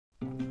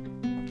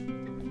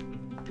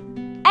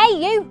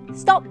Hey you,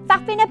 stop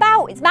faffing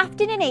about, it's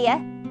mafting in here.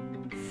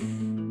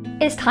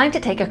 It's time to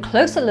take a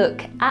closer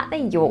look at the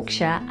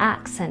Yorkshire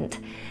accent.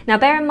 Now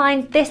bear in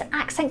mind, this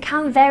accent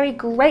can vary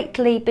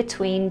greatly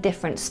between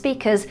different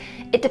speakers.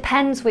 It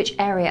depends which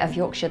area of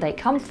Yorkshire they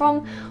come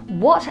from,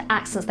 what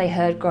accents they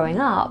heard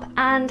growing up,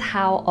 and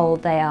how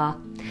old they are.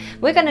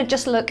 We're going to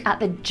just look at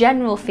the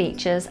general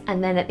features,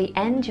 and then at the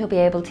end you'll be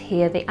able to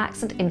hear the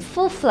accent in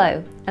full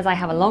flow as I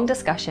have a long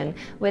discussion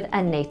with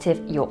a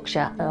native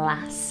Yorkshire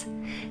lass.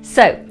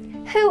 So,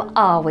 who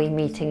are we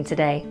meeting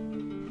today?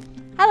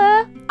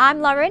 Hello, I'm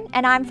Loren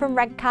and I'm from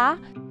Redcar.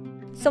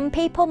 Some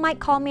people might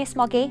call me a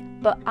smoggy,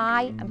 but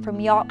I am from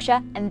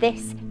Yorkshire and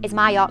this is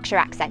my Yorkshire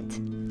accent.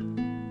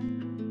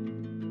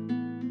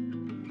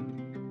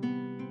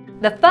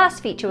 The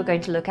first feature we're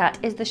going to look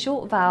at is the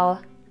short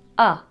vowel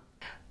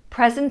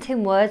present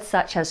in words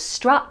such as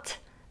strut,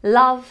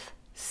 love,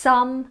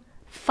 some,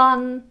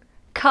 fun,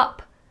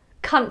 cup,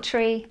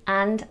 country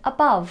and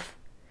above.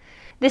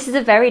 This is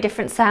a very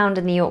different sound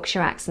in the Yorkshire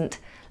accent.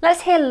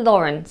 Let's hear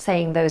Loren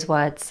saying those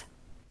words.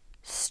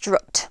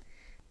 Strut,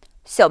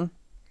 some,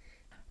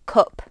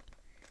 cup,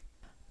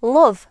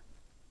 love,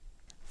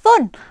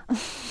 fun,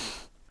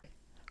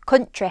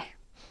 country,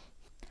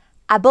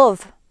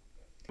 above.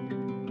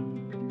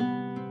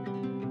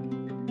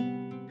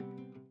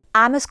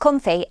 I'm as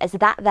comfy as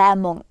that there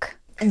monk.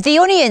 The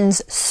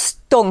onions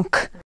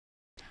stunk.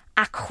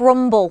 I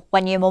crumble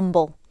when you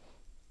mumble.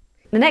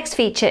 The next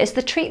feature is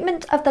the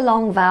treatment of the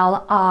long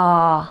vowel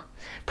R,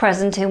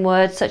 present in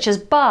words such as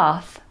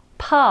bath,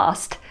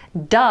 past,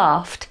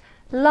 daft,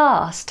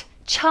 last,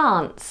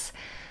 chance,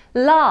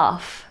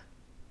 laugh.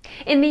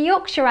 In the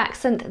Yorkshire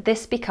accent,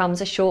 this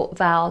becomes a short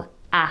vowel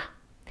A,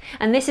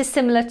 and this is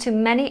similar to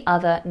many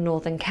other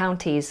northern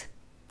counties.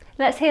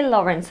 Let's hear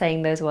Loren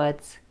saying those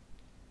words.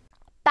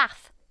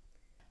 Bath,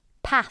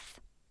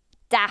 path,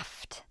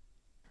 daft,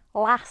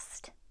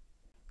 last,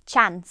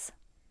 chance,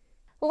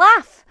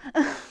 laugh.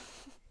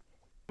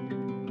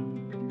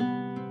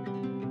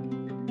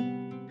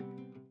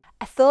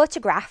 A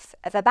photograph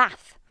of a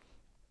bath.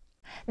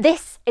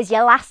 This is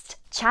your last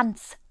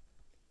chance.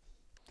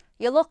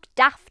 You look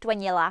daft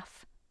when you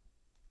laugh.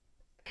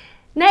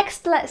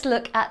 Next, let's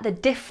look at the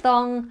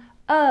diphthong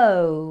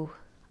O,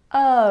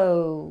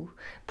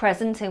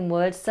 present in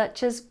words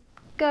such as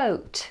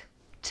goat,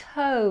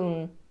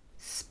 tone,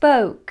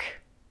 spoke,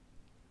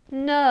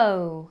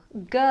 no,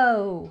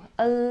 go,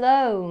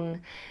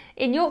 alone.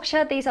 In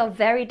Yorkshire, these are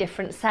very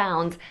different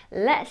sounds.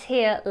 Let's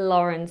hear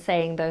Loren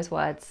saying those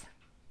words.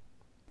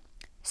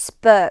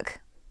 Spoke,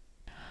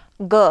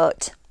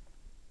 goat,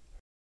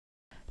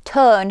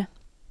 tone,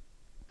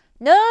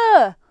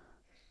 no,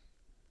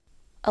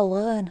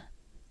 alone,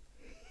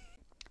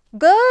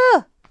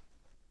 go.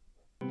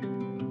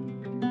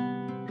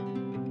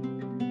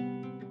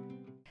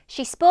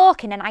 She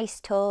spoke in a nice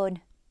tone.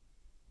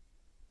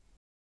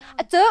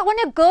 I don't want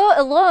to go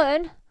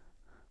alone.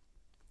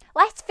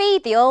 Let's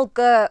feed the old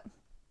goat.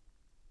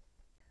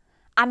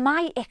 I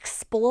might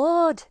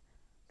explode.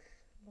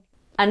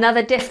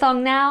 Another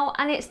diphthong now,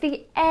 and it's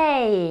the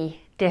A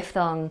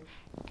diphthong.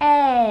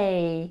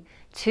 A.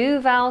 Two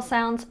vowel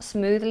sounds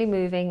smoothly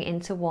moving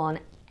into one.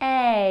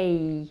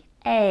 A.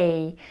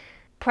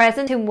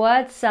 Present in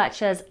words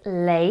such as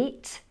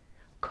late,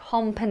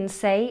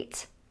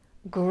 compensate,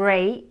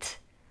 great,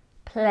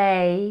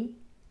 play,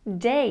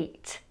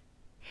 date.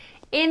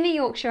 In the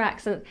Yorkshire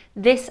accent,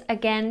 this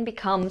again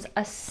becomes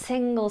a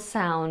single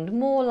sound,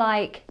 more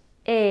like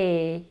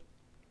E.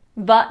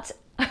 But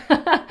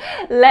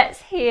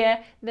let's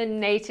hear the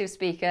native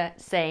speaker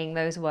saying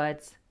those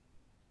words.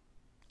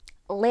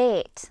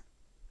 Late,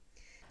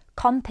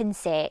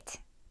 compensate,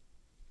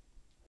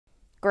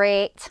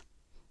 great,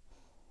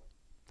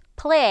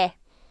 play,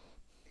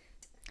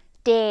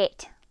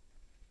 date.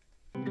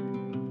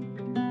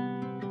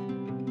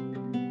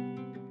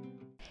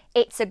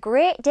 It's a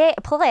great day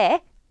to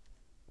play.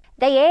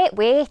 They ain't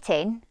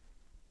waiting.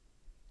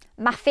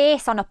 My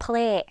face on a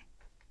plate.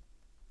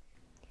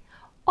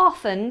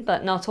 Often,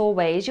 but not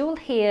always, you'll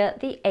hear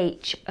the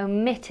H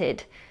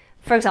omitted.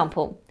 For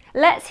example,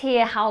 let's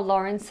hear how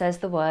Loren says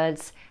the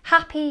words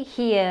happy,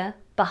 here,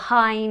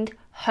 behind,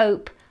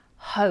 hope,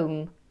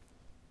 home.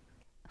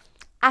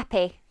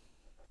 Happy,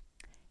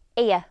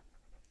 here,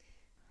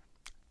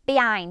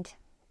 behind,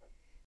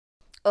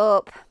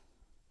 up,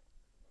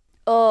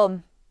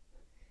 home.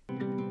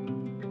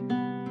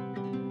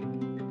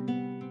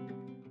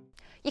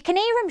 You can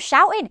hear him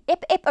shouting,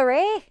 hip hip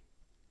hooray.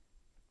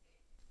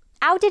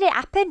 How did it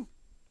happen?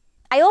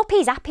 I hope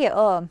he's happy at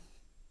home.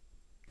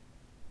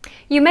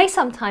 You may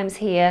sometimes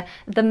hear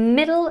the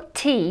middle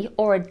T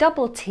or a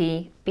double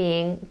T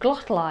being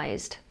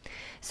glottalized.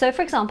 So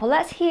for example,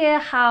 let's hear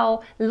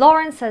how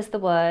Loren says the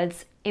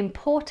words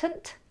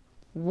important,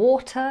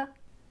 water,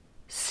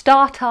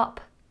 startup,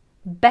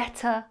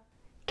 better,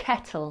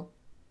 kettle.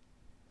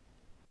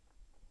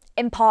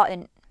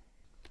 Important,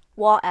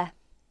 water,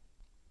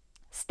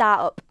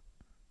 startup,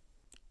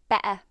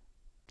 better,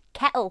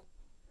 kettle.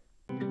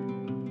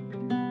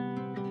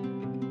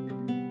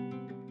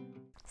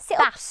 Sit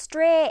up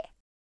straight.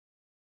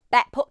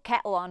 Bet put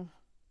kettle on.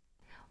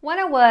 When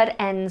a word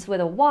ends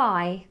with a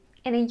Y,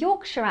 in a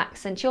Yorkshire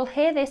accent, you'll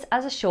hear this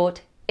as a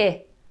short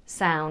I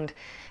sound.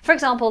 For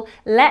example,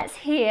 let's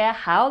hear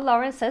how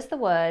Loren says the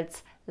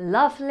words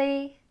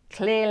lovely,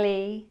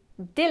 clearly,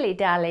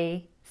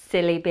 dilly-dally,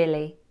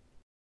 silly-billy.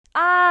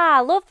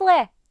 Ah,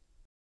 lovely.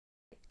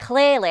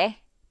 Clearly.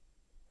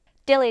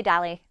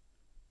 Dilly-dally.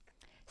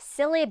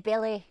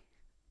 Silly-billy.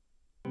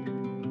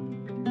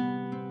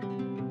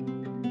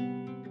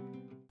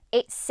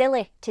 It's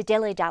silly to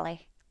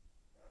dilly-dally.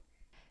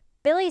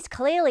 Billy's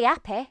clearly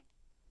happy.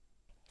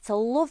 It's a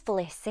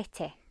lovely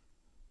city.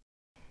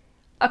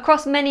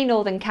 Across many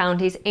northern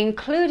counties,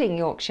 including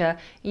Yorkshire,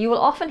 you will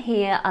often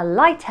hear a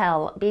light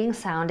L being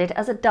sounded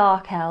as a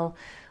dark L.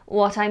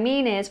 What I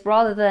mean is,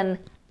 rather than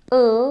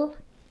l,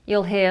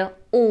 you'll hear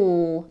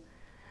all.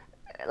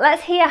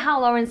 Let's hear how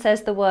Loren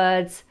says the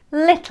words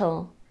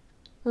little,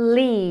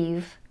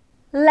 leave,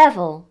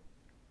 level,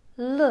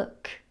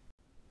 look,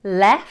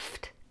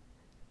 left,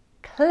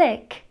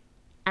 click,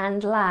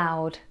 and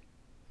loud.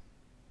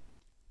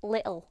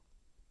 Little,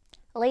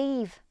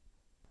 leave,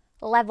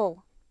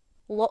 level,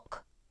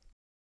 look,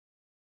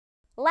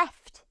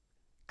 left,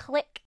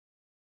 click,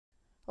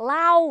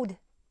 loud.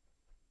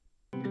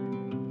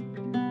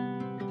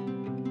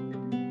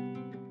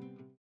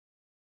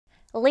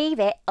 Leave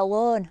it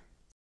alone.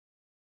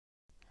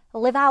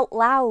 Live out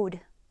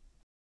loud.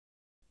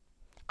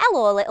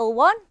 Hello, little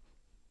one.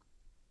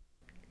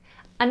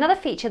 Another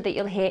feature that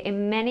you'll hear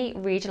in many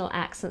regional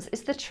accents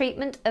is the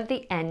treatment of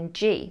the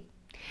NG.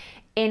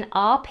 In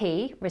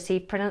RP,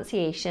 received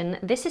pronunciation,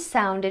 this is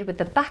sounded with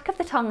the back of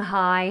the tongue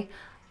high,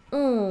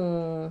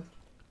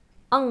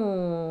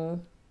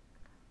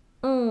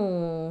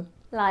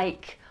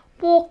 like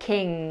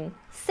walking,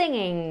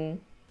 singing.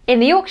 In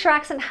the Yorkshire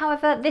accent,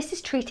 however, this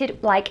is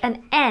treated like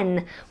an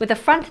N, with the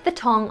front of the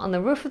tongue on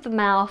the roof of the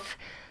mouth.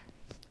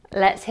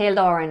 Let's hear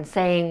Loren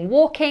saying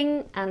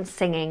walking and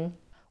singing.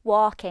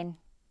 Walking.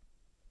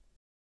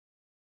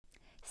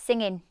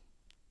 Singing.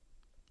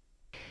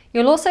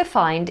 You'll also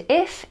find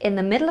if in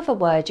the middle of a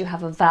word you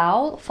have a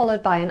vowel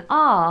followed by an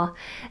R,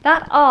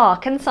 that R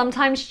can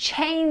sometimes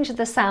change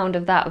the sound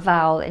of that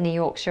vowel in a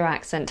Yorkshire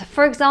accent.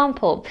 For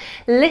example,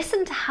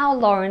 listen to how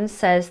Loren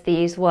says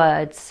these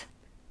words.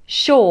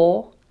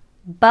 Shore,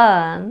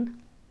 burn,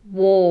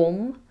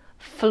 warm,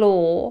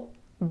 floor,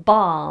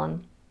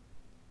 barn.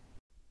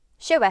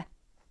 Sure.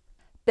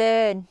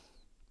 Burn.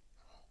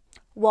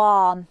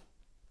 Warm.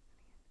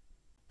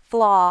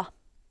 Floor.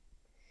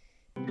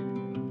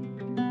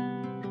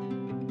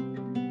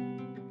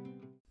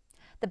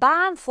 The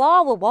barn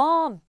floor were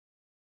warm.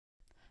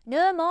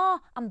 No more,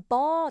 I'm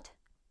bored.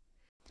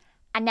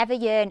 I never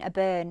yearn a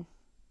burn.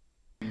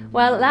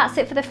 Well, that's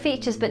it for the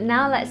features, but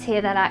now let's hear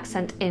that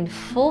accent in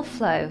full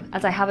flow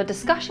as I have a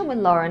discussion with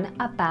Loren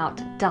about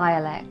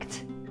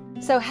dialect.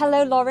 So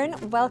hello Loren,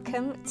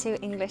 welcome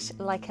to English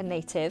Like a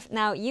Native.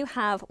 Now you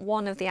have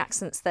one of the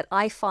accents that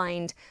I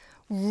find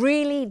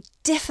really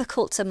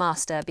difficult to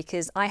master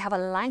because I have a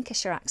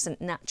Lancashire accent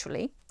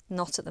naturally,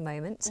 not at the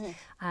moment.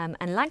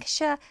 And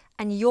Lancashire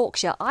and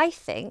Yorkshire, I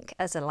think,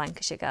 as a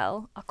Lancashire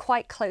girl, are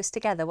quite close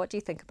together. What do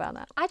you think about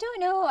that? I don't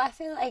know, I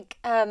feel like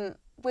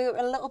we're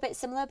a little bit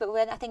similar, but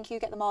I think you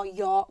get the more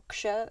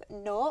Yorkshire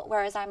note,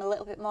 whereas I'm a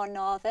little bit more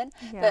northern.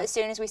 Yeah. But as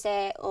soon as we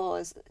say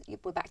us,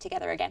 we're back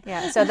together again.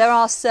 Yeah, so there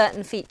are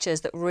certain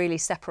features that really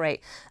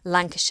separate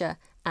Lancashire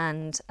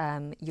and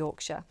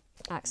Yorkshire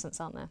accents,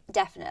 aren't there?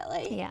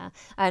 Definitely. Yeah,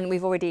 and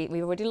we've already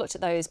looked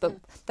at those, but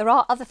there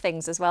are other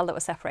things as well that will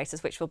separate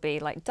us, which will be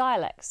like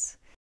dialects.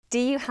 Do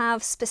you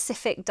have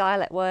specific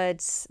dialect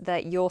words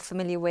that you're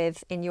familiar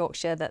with in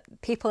Yorkshire that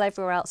people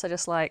everywhere else are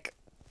just like,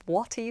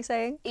 what are you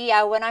saying?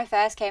 Yeah, when I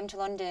first came to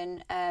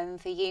London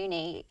for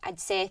uni, I'd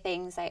say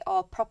things like,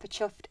 oh, proper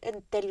chuffed,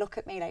 and they'd look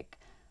at me like,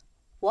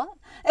 what?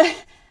 I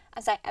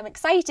was like, I'm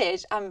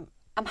excited, I'm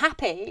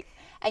happy.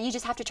 And you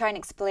just have to try and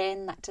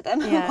explain that to them,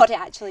 what it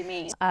actually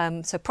means.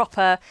 So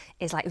proper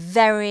is like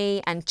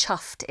very, and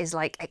chuffed is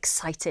like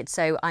excited.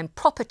 So I'm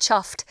proper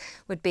chuffed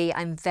would be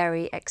I'm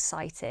very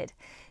excited.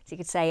 So you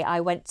could say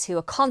I went to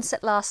a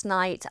concert last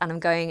night and I'm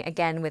going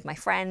again with my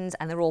friends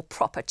and they're all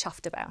proper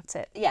chuffed about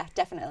it. Yeah,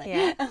 definitely.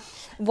 Yeah.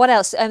 What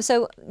else?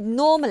 So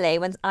normally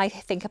when I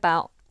think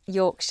about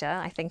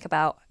Yorkshire, I think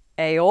about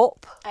 "Hey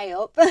up." Hey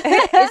up.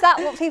 Is that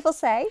what people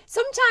say?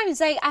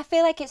 Sometimes I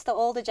feel like it's the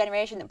older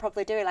generation that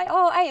probably do it, like,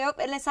 oh, hey up.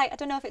 And it's like, I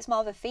don't know if it's more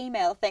of a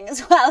female thing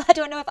as well. I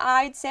don't know if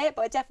I'd say it,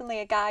 but definitely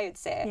a guy would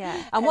say it.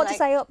 Yeah. And what does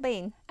 "hey up"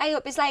 mean? Hey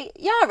up is like,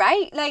 you're all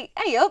right. Like,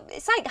 hey up.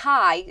 It's like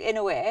hi in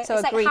a way. So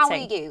it's a like, how are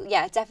greeting. you?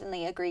 Yeah,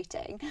 definitely a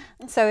greeting.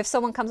 So if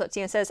someone comes up to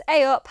you and says,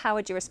 "Hey up," how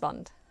would you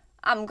respond?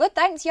 I'm good,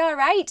 thanks. You're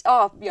right.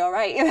 Oh, you're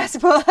right, I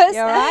suppose.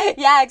 You're right?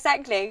 Yeah,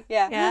 exactly.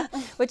 Yeah. Yeah.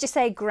 Would you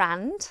say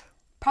grand?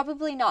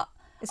 Probably not.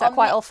 Is that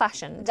quite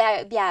old-fashioned?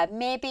 Yeah,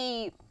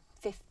 maybe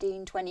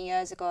 15, 20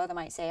 years ago, they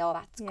might say, oh,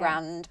 that's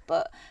grand.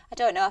 But I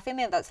don't know. I feel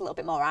maybe that's a little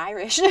bit more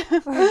Irish.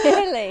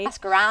 Really? That's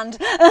grand.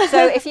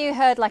 So if you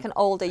heard like an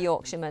older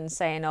Yorkshireman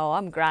saying, oh,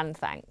 I'm grand,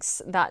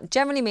 thanks, that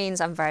generally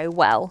means I'm very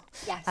well.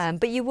 Yes.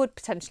 But you would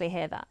potentially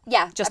hear that.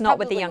 Yeah. Just not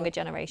with the younger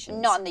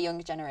generations. Not in the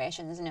younger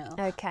generations, no.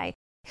 Okay.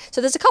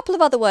 So there's a couple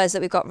of other words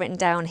that we've got written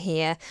down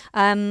here.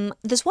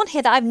 There's one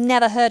here that I've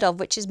never heard of,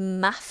 which is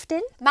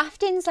maftin.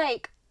 Maftin's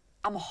like,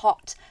 I'm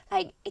hot.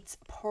 Like, it's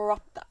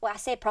proper. Well, I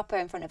say proper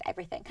in front of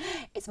everything.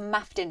 It's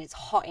maftin. It's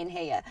hot in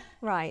here.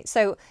 Right.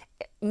 So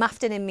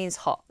maftin means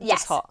hot. Yes.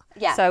 Just hot.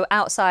 Yeah. So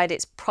outside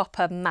it's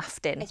proper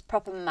maftin. It's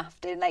proper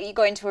maftin. Like, you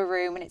go into a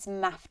room and it's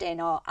maftin,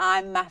 or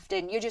I'm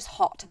maftin. You're just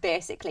hot,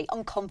 basically,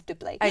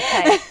 uncomfortably.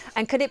 Okay.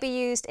 And could it be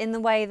used in the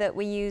way that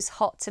we use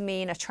hot to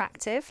mean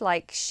attractive?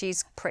 Like,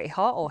 she's pretty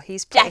hot or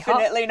he's pretty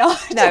Definitely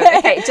not. No,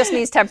 okay. It just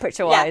means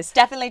temperature-wise.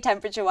 Yeah, definitely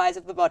temperature-wise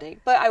of the body.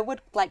 But I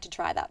would like to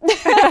try that.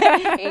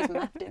 He's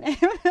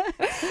maftin.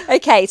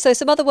 Okay, so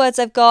some other words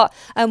I've got,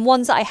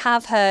 ones that I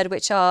have heard,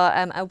 which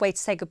are a way to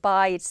say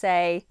goodbye. You'd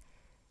say,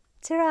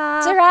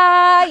 ta-ra.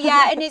 Ta-ra!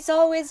 Yeah, and it's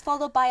always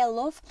followed by a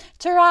love.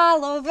 Ta-ra,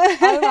 love.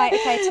 Oh, right,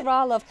 okay,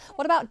 ta-ra, love.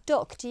 What about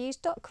duck? Do you use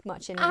duck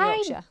much in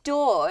Yorkshire? I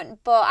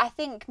don't, but I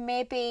think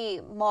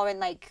maybe more in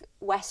like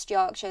West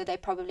Yorkshire they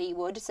probably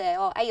would say,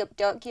 oh, hey up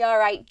duck, you all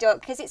right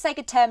duck, because it's like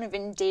a term of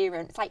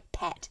endearment. It's like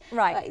pet,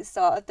 right? Like,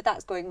 sort of, but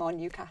that's going more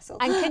Newcastle.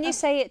 And can you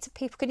say it to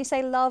people? Can you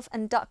say love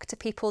and duck to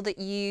people that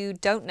you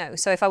don't know?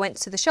 So if I went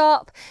to the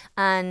shop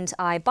and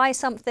I buy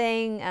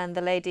something and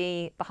the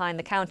lady behind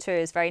the counter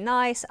is very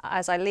nice,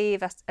 as I leave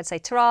I'd say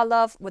ta-ra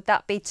love. Would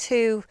that be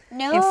too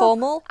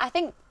informal? I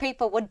think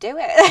people would do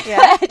it.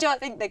 Yeah. I don't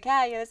think they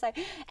care. You know, it's like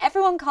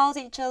everyone calls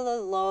each other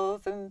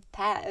love and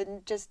pet,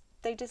 and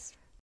they just.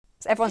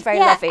 Everyone's very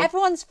lovely.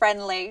 Everyone's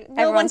friendly.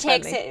 No one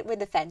takes it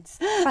with offence.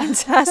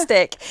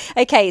 Fantastic.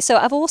 Okay, so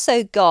I've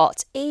also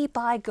got e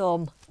by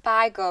gum.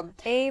 By gum.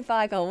 E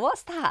by gum.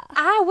 What's that?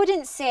 I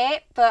wouldn't say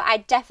it, but I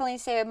definitely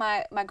say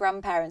my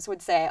grandparents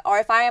would say it. Or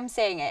if I am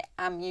saying it,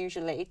 I'm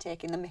usually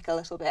taking the mick a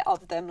little bit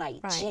of them. Like,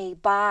 gee,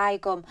 by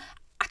gum.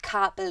 I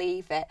can't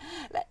believe it.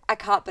 Like, I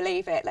can't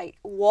believe it. Like,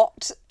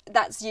 what?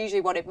 That's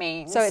usually what it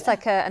means. So it's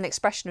like an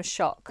expression of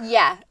shock.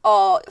 Yeah,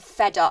 or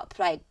fed up.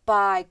 Like,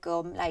 by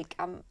gum. Like,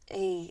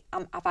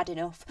 I've had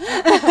enough.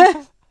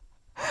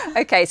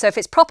 Okay, so if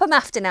it's proper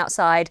maftin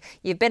outside,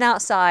 you've been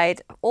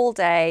outside all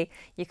day,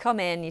 you come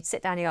in, you'd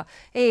sit down, you go,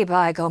 hey,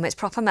 by gum, it's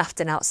proper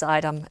maftin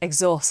outside, I'm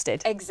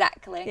exhausted.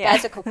 Exactly. Yeah.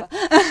 There's a couple.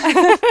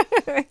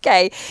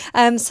 Okay,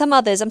 some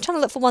others. I'm trying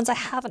to look for ones I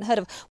haven't heard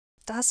of.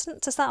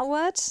 Does that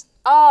word?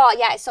 Oh,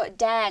 yeah, it's sort of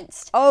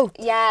danced. Oh.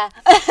 Yeah.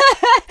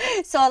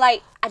 So,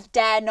 like, I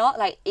dare not,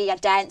 like, I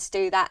daren't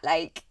do that,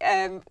 like,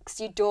 because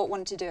you don't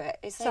want to do it.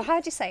 It's so like, how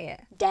do you say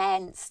it?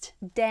 Danced.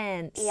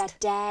 Danced. Yeah,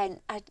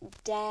 I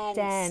danced.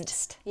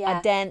 Danced. Yeah.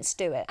 I daren't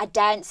do it. I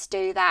daren't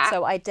do that.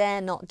 So I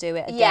dare not do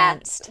it. Yeah.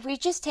 Danced. We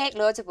just take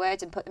loads of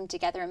words and put them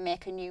together and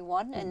make a new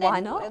one. And Why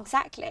then, not?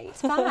 Exactly.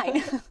 It's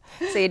fine.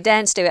 So you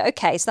daren't do it.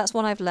 Okay, so that's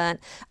one I've learnt.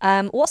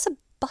 What's a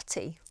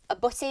butty? A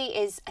butty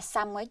is a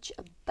sandwich,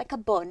 like a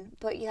bun,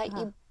 but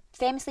you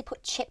famously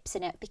put chips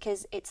in it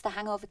because it's the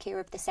hangover cure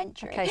of the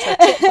century. Okay, so a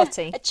chip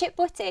butty. A chip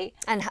butty.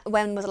 And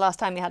when was the last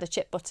time you had a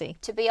chip butty?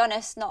 To be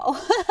honest, not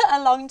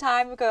a long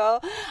time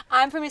ago.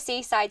 I'm from a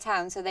seaside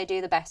town, so they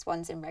do the best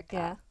ones in Redcar.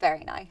 Yeah.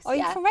 Very nice. Oh,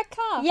 you're from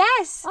Redcar?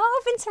 Yes. Oh,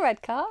 I've been to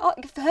Redcar. Oh,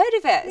 you've heard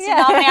of it. So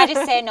Yeah. normally I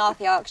just say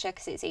North Yorkshire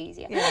because it's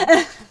easier.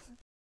 Yeah.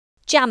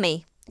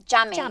 Jammy.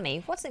 Jammy.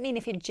 Jammy. What does it mean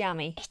if you're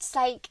jammy? It's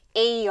like,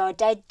 you're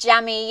dead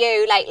jammy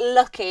you, like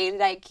lucky,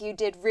 like you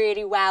did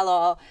really well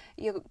or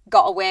you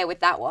got away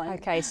with that one.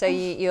 Okay, so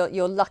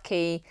you're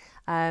lucky,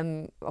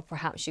 or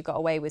perhaps you got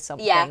away with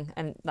something,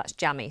 and that's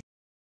jammy.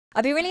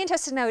 I'd be really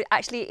interested to know,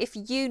 actually, if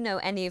you know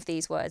any of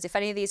these words, if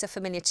any of these are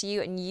familiar to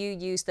you and you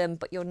use them,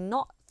 but you're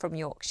not from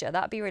Yorkshire.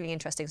 That'd be really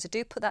interesting. So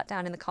do put that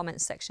down in the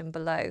comments section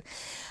below.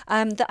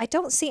 That I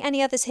don't see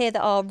any others here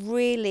that are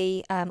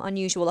really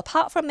unusual,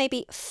 apart from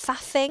maybe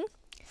faffing.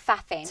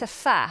 Faffing. To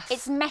faff.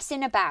 It's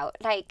messing about,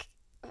 like,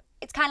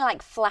 it's kind of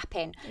like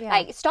flapping. Yeah.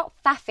 Like, stop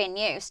faffing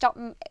you. Stop.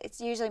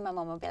 It's usually my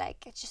mum will be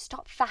like, just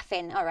stop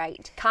faffing. All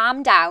right,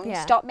 calm down.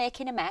 Yeah. Stop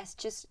making a mess.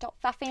 Just stop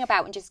faffing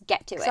about and just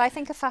get to it. So I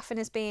think of faffing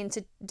as being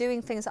to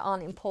doing things that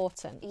aren't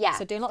important. Yeah.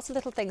 So doing lots of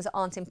little things that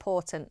aren't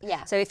important.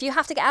 Yeah. So if you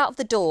have to get out of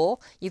the door,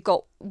 you've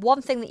got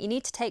one thing that you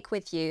need to take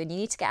with you and you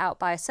need to get out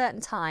by a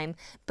certain time,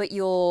 but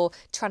you're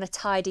trying to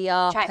tidy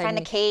up. Trying to find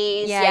the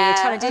keys. Yeah, you're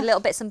trying to do little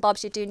bits and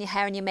bobs. You're doing your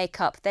hair and your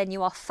makeup. Then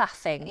you are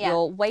faffing. Yeah.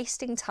 You're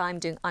wasting time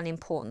doing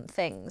unimportant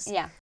things.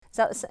 Yeah.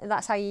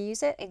 That's how you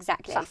use it?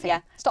 Exactly. Faffing.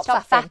 Yeah. Stop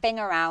faffing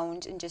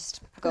around and just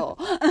go.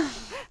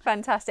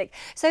 Fantastic.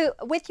 So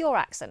with your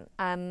accent,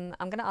 I'm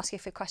going to ask you a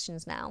few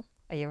questions now.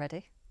 Are you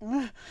ready?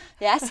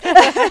 Yes.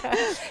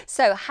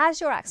 So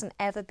has your accent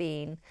ever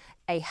been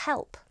a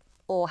help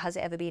or has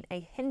it ever been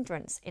a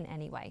hindrance in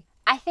any way?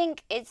 I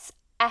think it's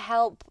a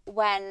help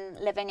when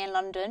living in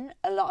London.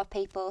 A lot of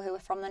people who are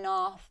from the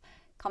north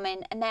come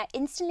in and they're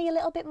instantly a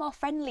little bit more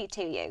friendly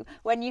to you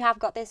when you have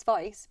got this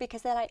voice,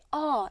 because they're like,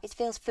 oh, it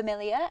feels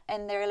familiar,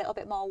 and they're a little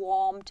bit more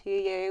warm to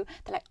you.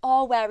 They're like,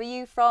 oh, where are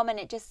you from? And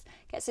it just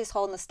gets this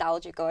whole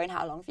nostalgia going.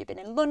 How long have you been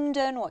in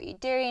London? What are you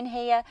doing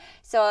here?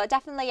 So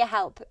definitely a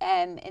help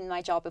in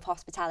my job of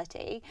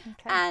hospitality. Okay.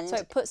 And so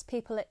it puts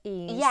people at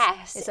ease.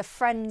 Yes. It's a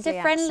friendly It's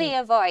a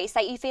friendlier voice.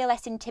 Like, you feel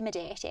less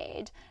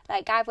intimidated.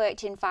 Like, I've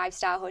worked in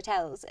 5-star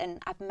hotels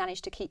and I've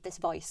managed to keep this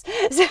voice.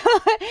 So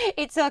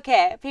it's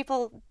okay.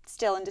 People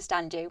still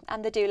understand you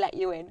and they do let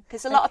you in.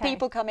 Because a lot of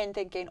people come in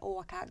thinking, oh,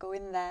 I can't go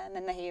in there. And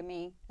then they hear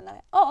me and they're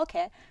like, oh,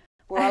 okay,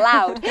 we're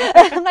allowed.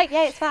 I'm like,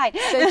 yeah, it's fine.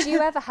 So do you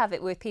ever have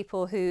it with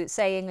people who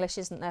say English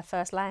isn't their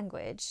first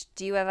language?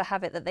 Do you ever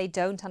have it that they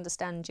don't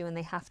understand you and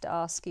they have to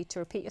ask you to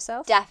repeat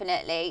yourself?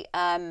 Definitely.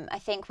 I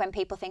think when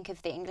people think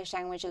of the English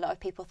language, a lot of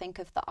people think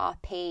of the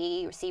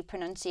RP, received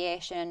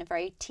pronunciation,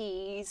 very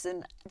T's,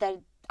 and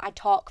I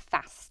talk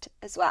fast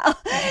as well.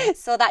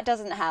 So that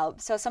doesn't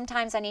help. So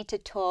sometimes I need to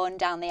tone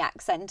down the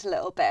accent a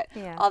little bit.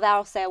 Yeah. Or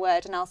they'll say a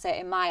word and I'll say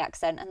it in my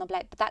accent and they'll be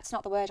like, but that's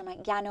not the word. I'm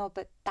like, yeah, no,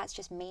 but that's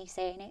just me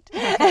saying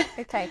it.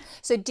 Okay.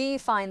 So do you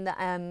find that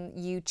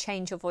you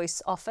change your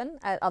voice often?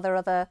 Are there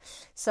other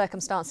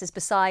circumstances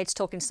besides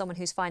talking to someone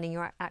who's finding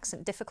your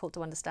accent difficult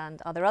to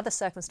understand? Are there other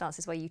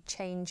circumstances where you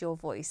change your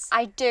voice?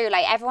 I do.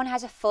 Like, everyone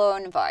has a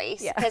phone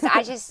voice.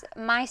 Because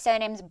my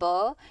surname's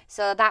Bow.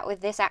 So that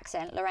with this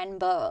accent, Loren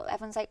Bow,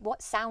 everyone's like,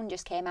 what sound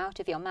just came out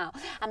of your mouth?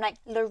 I'm like,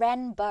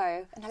 Loren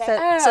Bow. And I'm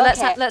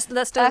like,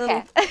 let's do a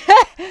little.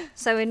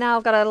 So we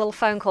now got a little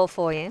phone call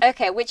for you.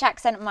 Okay, which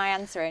accent am I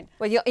answering?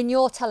 Well, you're in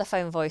your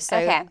telephone voice.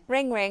 So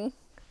ring, ring.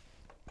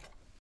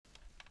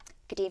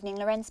 Good evening,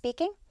 Loren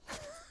speaking.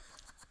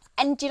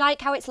 And do you like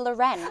how it's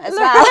Loren as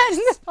well?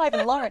 It's not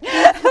even Loren.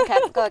 Okay,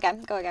 go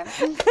again.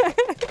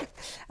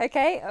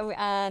 Okay,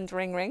 and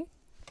ring, ring.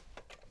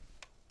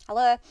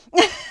 Hello.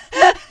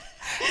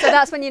 So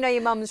that's when you know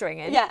your mum's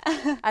ringing. Yeah.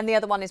 And the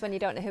other one is when you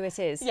don't know who it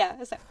is. Yeah,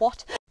 it's like,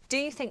 what? Do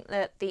you think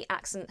that the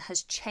accent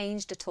has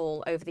changed at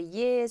all over the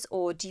years,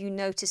 or do you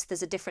notice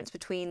there's a difference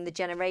between the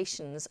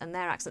generations and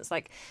their accents?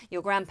 Like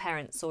your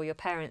grandparents or your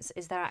parents,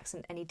 is their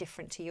accent any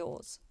different to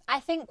yours?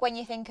 I think when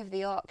you think of the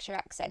Yorkshire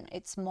accent,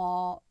 it's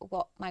more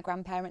what my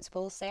grandparents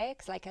will say.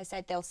 Because like I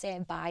said, they'll say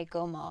by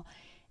gum or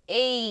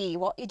hey,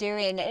 what you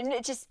doing? And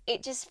it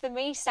just for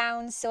me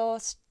sounds so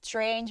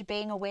strange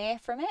being away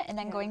from it and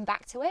then going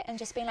back to it and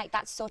just being like,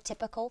 that's so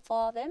typical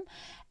for them.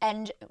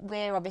 And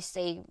we're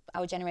obviously,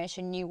 our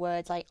generation, new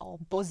words like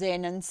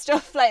buzzing and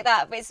stuff like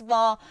that, but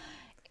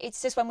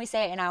it's just when we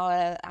say it in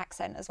our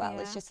accent as well,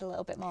 it's just a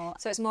little bit more.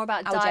 So it's more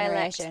about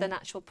dialect than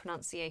actual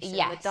pronunciation.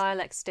 Yes. The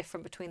dialect's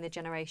different between the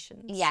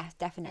generations. Yeah,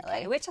 definitely.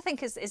 Okay, which I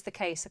think is the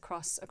case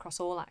across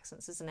all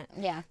accents, isn't it?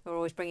 Yeah. We're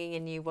always bringing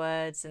in new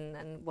words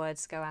and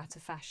words go out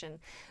of fashion.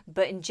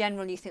 But in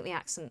general, you think the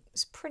accent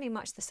is pretty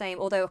much the same,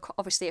 although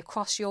obviously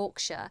across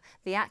Yorkshire,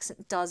 the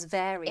accent does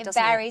vary,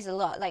 doesn't it? It varies a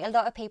lot. Like, a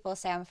lot of people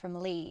say I'm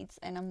from Leeds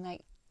and I'm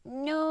like,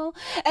 no,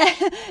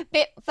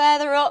 bit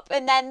further up,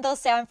 and then they'll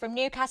say I'm from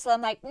Newcastle. I'm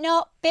like,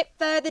 no, bit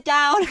further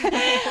down.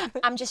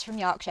 I'm just from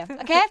Yorkshire.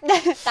 Okay,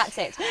 that's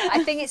it.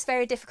 I think it's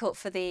very difficult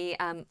for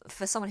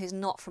for someone who's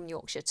not from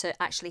Yorkshire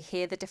to actually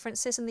hear the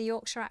differences in the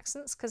Yorkshire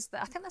accents, because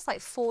I think there's like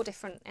 4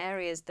 different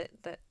areas that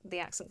the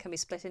accent can be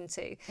split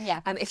into.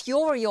 Yeah. If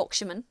you're a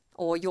Yorkshireman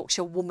or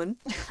Yorkshire woman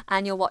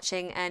and you're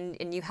watching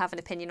and you have an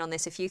opinion on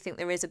this, if you think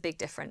there is a big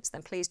difference,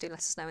 then please do let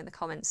us know in the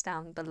comments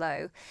down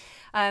below.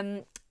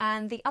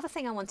 And the other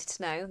thing I wanted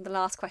to know, the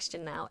last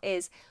question now,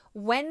 is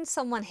when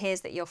someone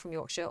hears that you're from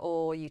Yorkshire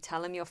or you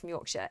tell them you're from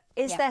Yorkshire,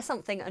 is there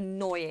something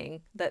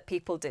annoying that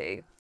people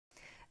do?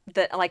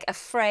 That, like a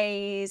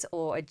phrase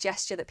or a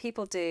gesture that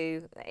people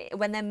do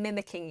when they're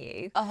mimicking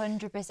you?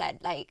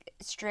 100%. Like,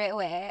 straight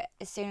away,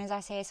 as soon as I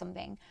say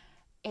something,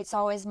 it's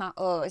always my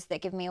O's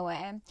that give me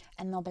away,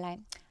 and they'll be like,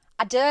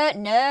 I don't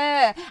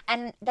know,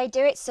 and they do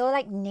it so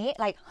like neat,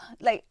 like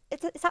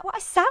is that what I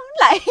sound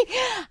like?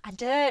 I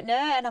don't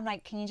know, and I'm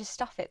like, can you just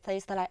stop it,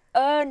 please? They're like,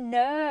 oh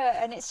no,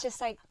 and it's just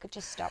like, I could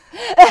just stop.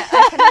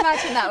 I can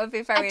imagine that would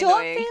be very annoying.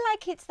 I don't feel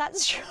like it's that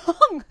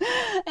strong,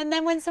 and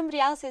then when somebody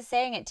else is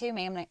saying it to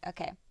me, I'm like,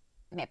 okay,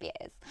 maybe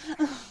it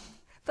is.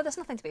 But there's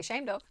nothing to be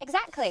ashamed of.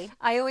 Exactly.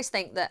 I always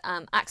think that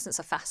accents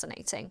are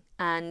fascinating,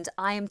 and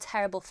I am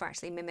terrible for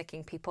actually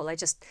mimicking people. I'm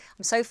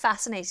so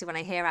fascinated when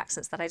I hear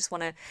accents that I just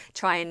want to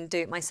try and do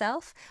it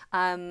myself.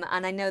 And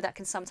I know that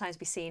can sometimes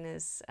be seen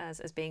as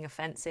being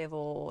offensive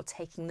or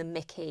taking the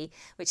mickey,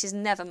 which is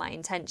never my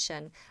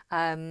intention.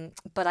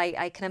 But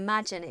I can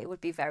imagine it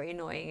would be very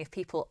annoying if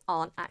people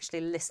aren't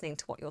actually listening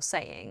to what you're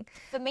saying.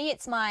 For me,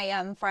 it's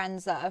my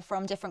friends that are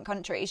from different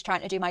countries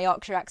trying to do my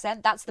Yorkshire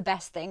accent. That's the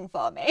best thing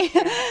for me.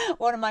 Yeah.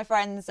 One of my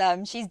friends,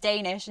 she's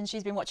Danish and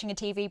she's been watching a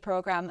TV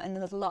programme, and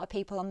there's a lot of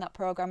people on that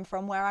programme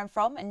from where I'm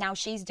from, and now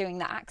she's doing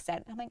that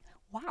accent. I'm like,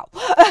 wow,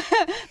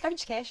 very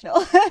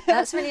educational.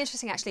 That's really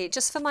interesting, actually.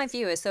 Just for my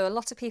viewers, so a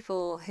lot of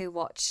people who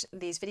watch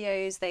these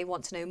videos, they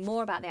want to know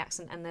more about the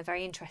accent and they're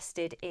very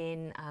interested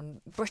in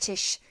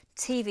British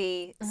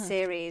TV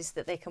series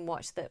that they can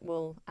watch that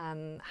will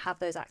have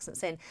those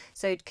accents in.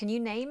 So can you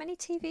name any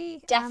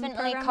TV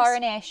Definitely programmes?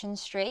 Coronation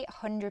Street,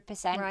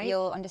 100%. Right.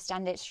 You'll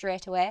understand it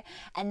straight away.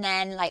 And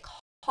then like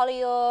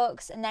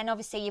Hollyoaks, and then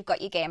obviously you've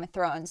got your Game of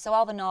Thrones. So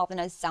all the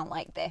Northerners sound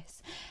like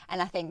this.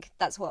 And I think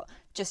that's what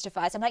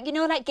justifies. I'm like, you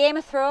know, like Game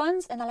of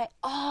Thrones? And they're like,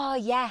 oh,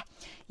 yeah.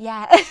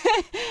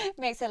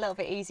 Makes it a little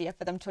bit easier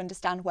for them to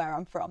understand where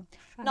I'm from.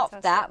 Fantastic.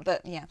 Not that,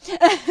 but yeah.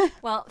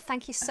 Well,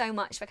 thank you so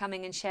much for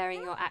coming and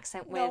sharing your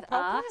accent No with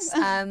problem.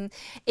 us.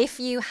 If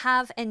you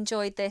have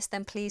enjoyed this,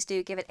 then please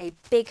do give it a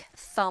big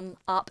thumb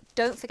up.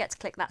 Don't forget to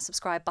click that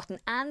subscribe button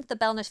and the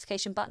bell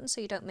notification button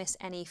so you don't miss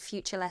any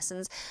future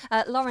lessons.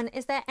 Loren,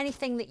 is there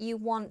anything that you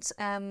want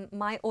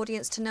my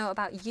audience to know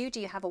about you? Do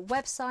you have a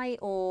website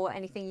or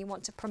anything you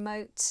want to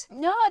promote?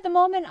 No, at the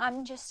moment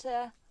I'm just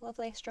a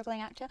lovely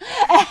struggling actor.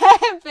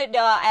 But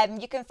no,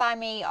 you can find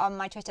me on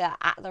my Twitter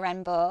at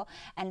Loren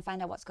and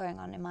find out what's going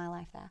on in my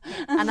life there.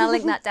 And I'll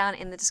link that down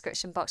in the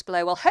description box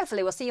below. Well,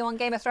 hopefully we'll see you on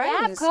Game of Thrones.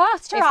 Yeah, of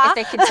course. If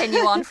they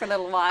continue on for a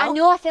little while. I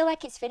know, I feel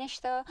like it's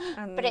finished though,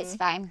 but it's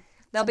fine.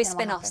 There'll be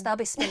Something will spin-offs. There'll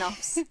be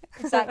spin-offs.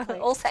 Exactly.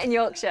 All set in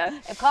Yorkshire.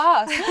 Of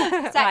course.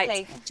 Exactly.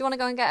 Right. Do you want to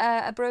go and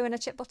get a brew and a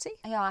chip butty?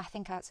 Yeah, I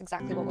think that's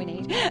exactly what we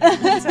need.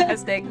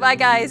 Fantastic. Bye,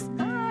 guys.